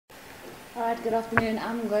Alright, good afternoon.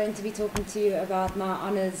 I'm going to be talking to you about my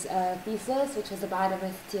honours thesis, which was a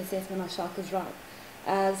biodiversity assessment of Shaka's Rock.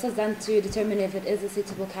 This was done to determine if it is a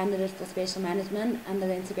suitable candidate for spatial management under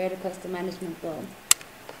the Integrated Coastal Management Bill.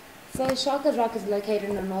 So Shaka's Rock is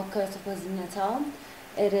located on the north coast of KwaZulu-Natal.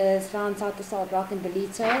 It is found south of Salt Rock in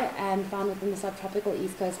Belito and found within the subtropical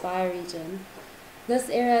East Coast bioregion. This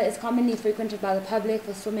area is commonly frequented by the public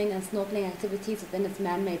for swimming and snorkeling activities within its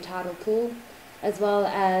man-made tidal pool, as well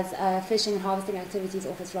as fishing and harvesting activities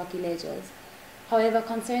off its rocky ledges. However,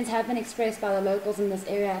 concerns have been expressed by the locals in this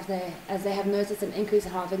area as they have noticed an increase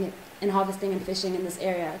in harvesting and fishing in this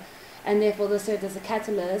area, and therefore this served as a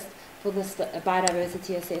catalyst for this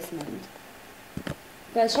biodiversity assessment.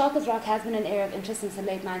 But Shaka's Rock has been an area of interest since the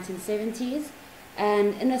late 1970s,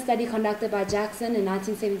 and in a study conducted by Jackson in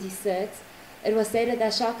 1976, it was stated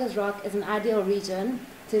that Shaka's Rock is an ideal region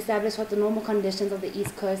to establish what the normal conditions of the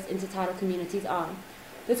East Coast intertidal communities are.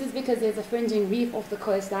 This is because there's a fringing reef off the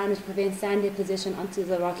coastline which prevents sand deposition onto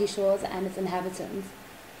the rocky shores and its inhabitants.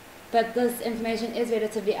 But this information is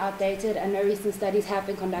relatively outdated and no recent studies have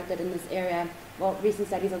been conducted in this area. Well, recent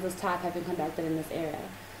studies of this type have been conducted in this area.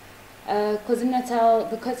 KwaZulu-Natal,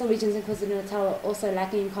 the coastal regions in KwaZulu-Natal are also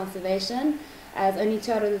lacking in conservation, as only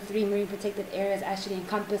 2 out of the 3 marine protected areas actually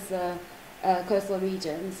encompass the coastal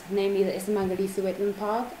regions, namely the Isimangaliso Wetland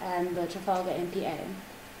Park and the Trafalgar MPA.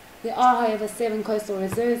 There are, however, 7 coastal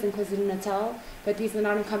reserves in KwaZulu-Natal, but these do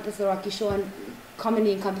not encompass the rocky shore and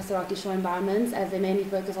commonly encompass the rocky shore environments, as they mainly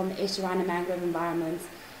focus on the estuarine and mangrove environments,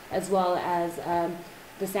 as well as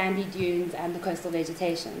the sandy dunes and the coastal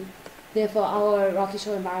vegetation. Therefore, our rocky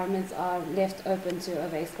shore environments are left open to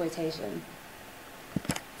overexploitation.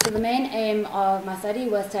 So the main aim of my study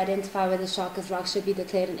was to identify whether Shaka's Rock should be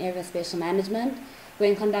declared an area of special management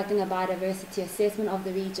when conducting a biodiversity assessment of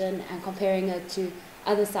the region and comparing it to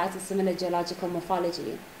other sites with similar geological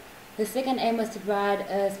morphology. The second aim was to provide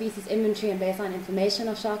a species inventory and baseline information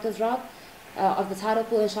of Shaka's Rock, of the tidal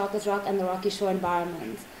pool in Shaka's Rock and the rocky shore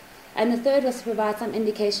environments. And the third was to provide some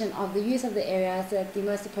indication of the use of the area so that the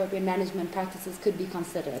most appropriate management practices could be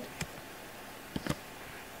considered.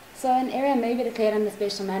 So an area may be declared under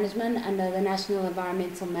special management under the National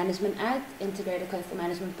Environmental Management Act, Integrated Coastal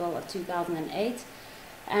Management Bill of 2008.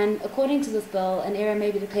 And according to this bill, an area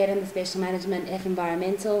may be declared under special management if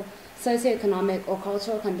environmental, socioeconomic, or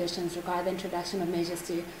cultural conditions require the introduction of measures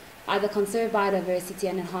to either conserve biodiversity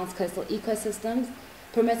and enhance coastal ecosystems,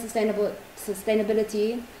 promote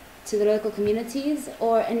sustainability to the local communities,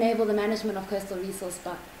 or enable the management of coastal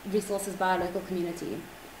resources by a local community.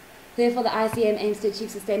 Therefore, the ICM aims to achieve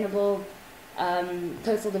sustainable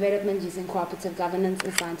coastal development using cooperative governance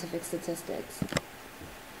and scientific statistics.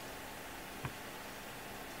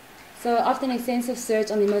 So after an extensive search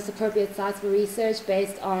on the most appropriate sites for research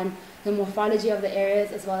based on the morphology of the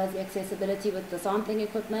areas as well as the accessibility with the sampling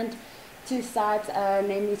equipment, 2 sites,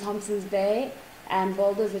 namely Thompson's Bay and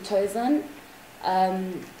Boulders, were chosen.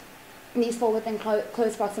 These fall within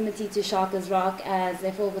close proximity to Shaka's Rock as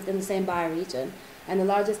they fall within the same bioregion, and the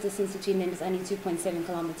largest distance between them is only 2.7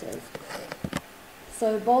 kilometers.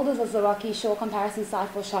 So Boulders was the rocky shore comparison site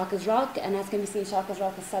for Shaka's Rock, and as can be seen, Shaka's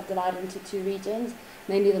Rock is subdivided into 2 regions,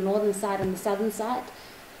 namely the northern side and the southern side,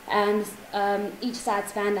 and each side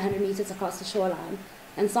spanned 100 meters across the shoreline.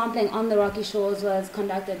 And sampling on the rocky shores was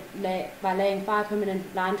conducted by laying 5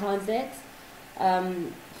 permanent line transects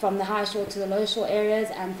from the high shore to the low shore areas,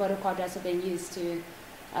 and photoquadrats were then used to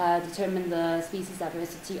determine the species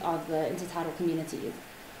diversity of the intertidal communities.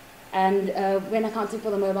 And when accounting for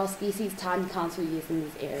the mobile species, time counts were used in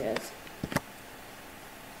these areas.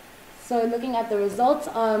 So looking at the results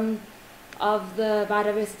of the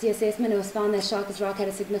biodiversity assessment, it was found that Shaka's Rock had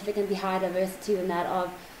a significantly higher diversity than that of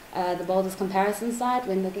the Boulders comparison site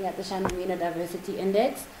when looking at the Shannon Marina Diversity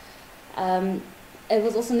Index. It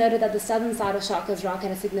was also noted that the southern side of Shaka's Rock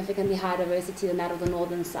had a significantly higher diversity than that of the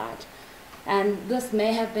northern side. And this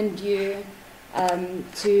may have been due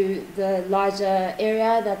to the larger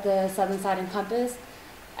area that the southern side encompassed.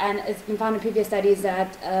 And it's been found in previous studies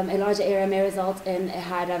that a larger area may result in a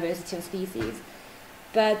higher diversity of species.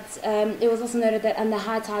 But it was also noted that under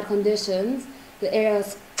high tide conditions, the area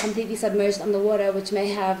was completely submerged underwater, which may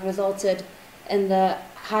have resulted in the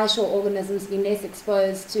high shore organisms being less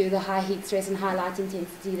exposed to the high heat stress and high light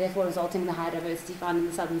intensity, therefore resulting in the high diversity found in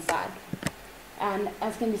the southern side. And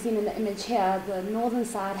as can be seen in the image here, the northern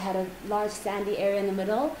side had a large sandy area in the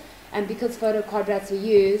middle, and because photoquadrats were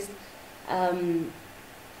used,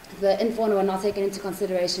 the infauna were not taken into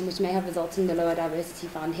consideration, which may have resulted in the lower diversity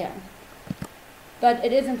found here. But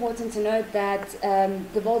it is important to note that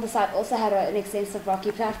the Boulder site also had an extensive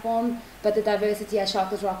rocky platform, but the diversity at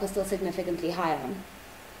Shaka's Rock was still significantly higher.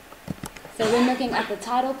 So when looking at the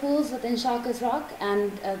tidal pools within Shaka's Rock,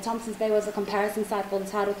 and Thompson's Bay was a comparison site for the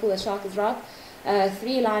tidal pool at Shaka's Rock,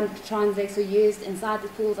 3-line transects were used inside the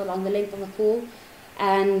pools along the length of the pool,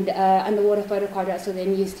 and underwater photo quadrats were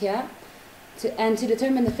then used here. To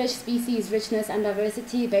determine the fish species richness and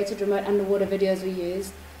diversity, baited remote underwater videos were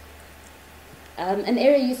used. An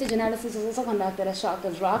area usage analysis was also conducted at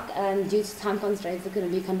Shaka's Rock, and due to time constraints, it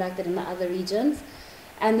couldn't be conducted in the other regions.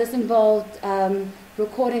 And this involved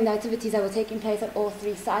recording the activities that were taking place at all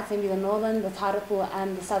 3 sites, namely the northern, the tidal pool,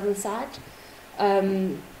 and the southern site.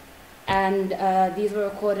 These were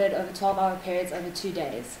recorded over 12-hour periods over 2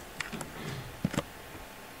 days.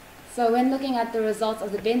 So when looking at the results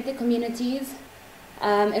of the benthic communities,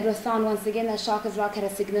 it was found once again that Shaka's Rock had a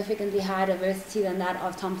significantly higher diversity than that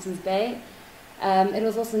of Thompson's Bay. It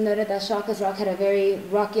was also noted that Shaka's Rock had a very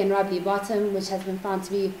rocky and rubbly bottom, which has been found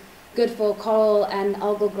to be good for coral and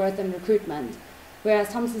algal growth and recruitment. Whereas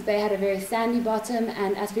Thompson's Bay had a very sandy bottom,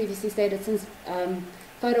 and as previously stated, since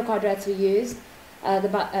photo quadrats were used,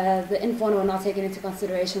 the infauna were not taken into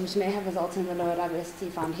consideration, which may have resulted in the lower diversity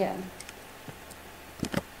found here.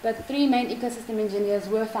 But 3 main ecosystem engineers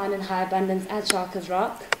were found in high abundance at Shaka's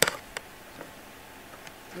Rock.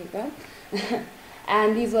 There you go.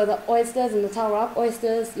 And these were the oysters and the tall rock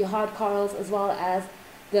oysters, your hard corals, as well as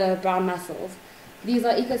the brown mussels. These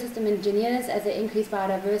are ecosystem engineers as they increase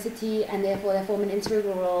biodiversity, and therefore they form an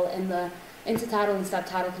integral role in the intertidal and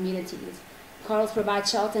subtidal communities. Corals provide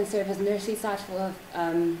shelter and serve as nursery sites for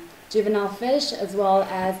juvenile fish, as well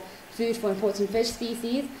as food for important fish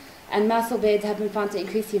species. And mussel beds have been found to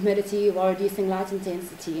increase humidity while reducing light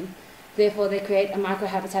intensity. Therefore, they create a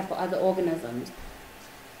microhabitat for other organisms.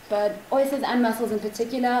 But oysters and mussels in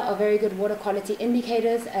particular are very good water quality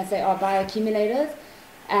indicators, as they are bioaccumulators,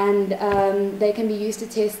 and they can be used to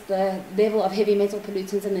test the level of heavy metal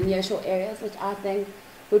pollutants in the nearshore areas, which I think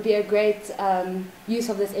would be a great use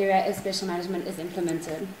of this area if special management is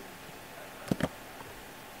implemented.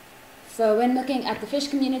 So when looking at the fish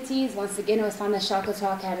communities, once again it was found that Shaka's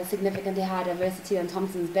Rock had a significantly higher diversity than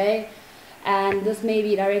Thompson's Bay, and this may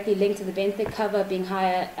be directly linked to the benthic cover being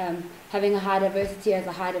higher, having a high diversity, as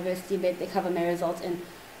a high diversity in benthic cover may result in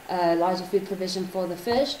larger food provision for the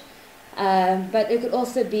fish. But it could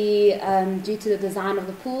also be due to the design of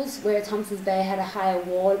the pools, where Thompson's Bay had a higher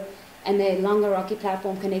wall and a longer rocky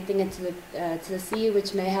platform connecting it to the sea,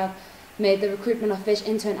 which may have made the recruitment of fish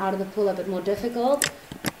into and out of the pool a bit more difficult.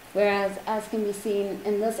 Whereas, as can be seen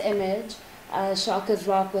in this image, Shaka's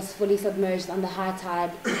Rock was fully submerged under high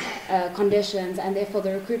tide conditions, and therefore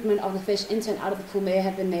the recruitment of the fish into and out of the pool may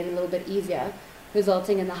have been made a little bit easier,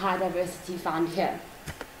 resulting in the high diversity found here.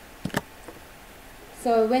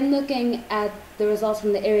 So when looking at the results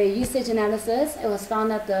from the area usage analysis, it was found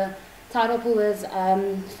that the tidal pool is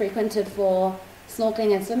frequented for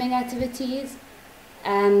snorkeling and swimming activities,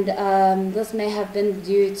 and this may have been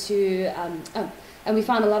due to and we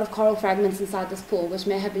found a lot of coral fragments inside this pool, which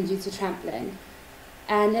may have been due to trampling.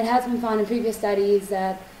 And it has been found in previous studies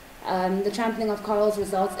that the trampling of corals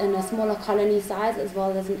results in a smaller colony size, as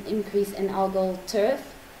well as an increase in algal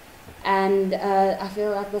turf. And I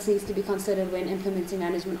feel like this needs to be considered when implementing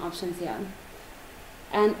management options here.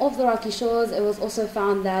 And off the rocky shores, it was also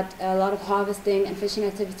found that a lot of harvesting and fishing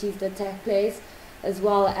activities did take place, as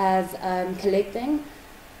well as collecting.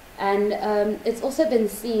 And it's also been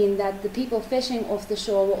seen that the people fishing off the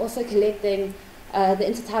shore were also collecting the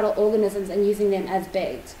intertidal organisms and using them as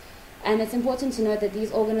bait. And it's important to note that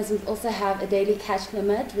these organisms also have a daily catch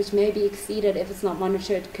limit, which may be exceeded if it's not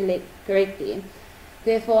monitored correctly.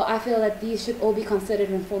 Therefore, I feel that these should all be considered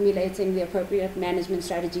when formulating the appropriate management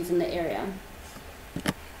strategies in the area.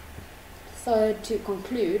 So to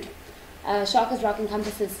conclude, Shaka's Rock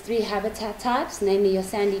encompasses 3 habitat types, namely your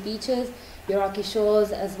sandy beaches, your rocky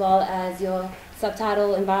shores, as well as your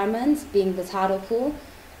subtidal environments, being the tidal pool,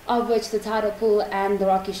 of which the tidal pool and the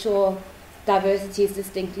rocky shore diversity is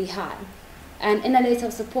distinctly high. And in a letter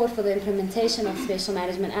of support for the implementation of special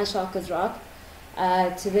management at Shaka's Rock,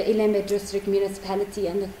 to the Ilembe District Municipality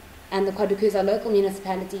and the KwaZulu-Natal local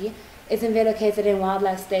municipality, it's located in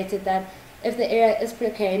wildlife stated that if the area is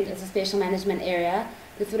proclaimed as a special management area,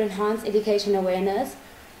 this would enhance education awareness,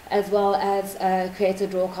 as well as create a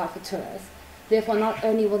draw card for tourists. Therefore, not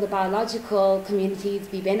only will the biological communities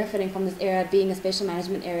be benefiting from this area being a special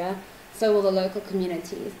management area, so will the local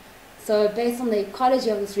communities. So based on the ecology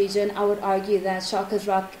of this region, I would argue that Shaka's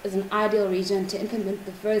Rock is an ideal region to implement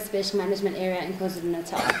the first special management area in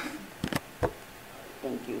KwaZulu-Natal.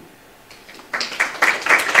 Thank you.